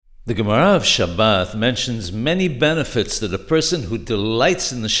The Gemara of Shabbath mentions many benefits that a person who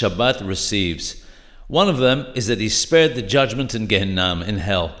delights in the Shabbat receives. One of them is that he's spared the judgment in Gehenna, in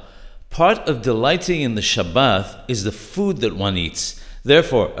hell. Part of delighting in the Shabbat is the food that one eats.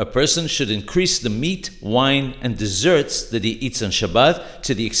 Therefore, a person should increase the meat, wine, and desserts that he eats on Shabbat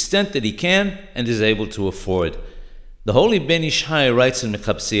to the extent that he can and is able to afford. The holy Ben Ish Chai writes in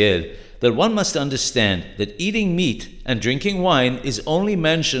Mechapsiel that one must understand that eating meat and drinking wine is only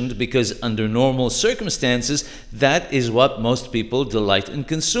mentioned because under normal circumstances, that is what most people delight in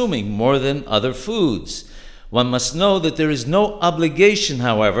consuming more than other foods. One must know that there is no obligation,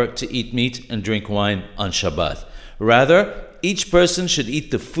 however, to eat meat and drink wine on Shabbat. Rather, each person should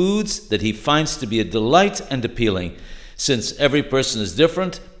eat the foods that he finds to be a delight and appealing. Since every person is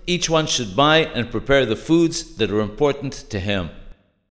different, each one should buy and prepare the foods that are important to him.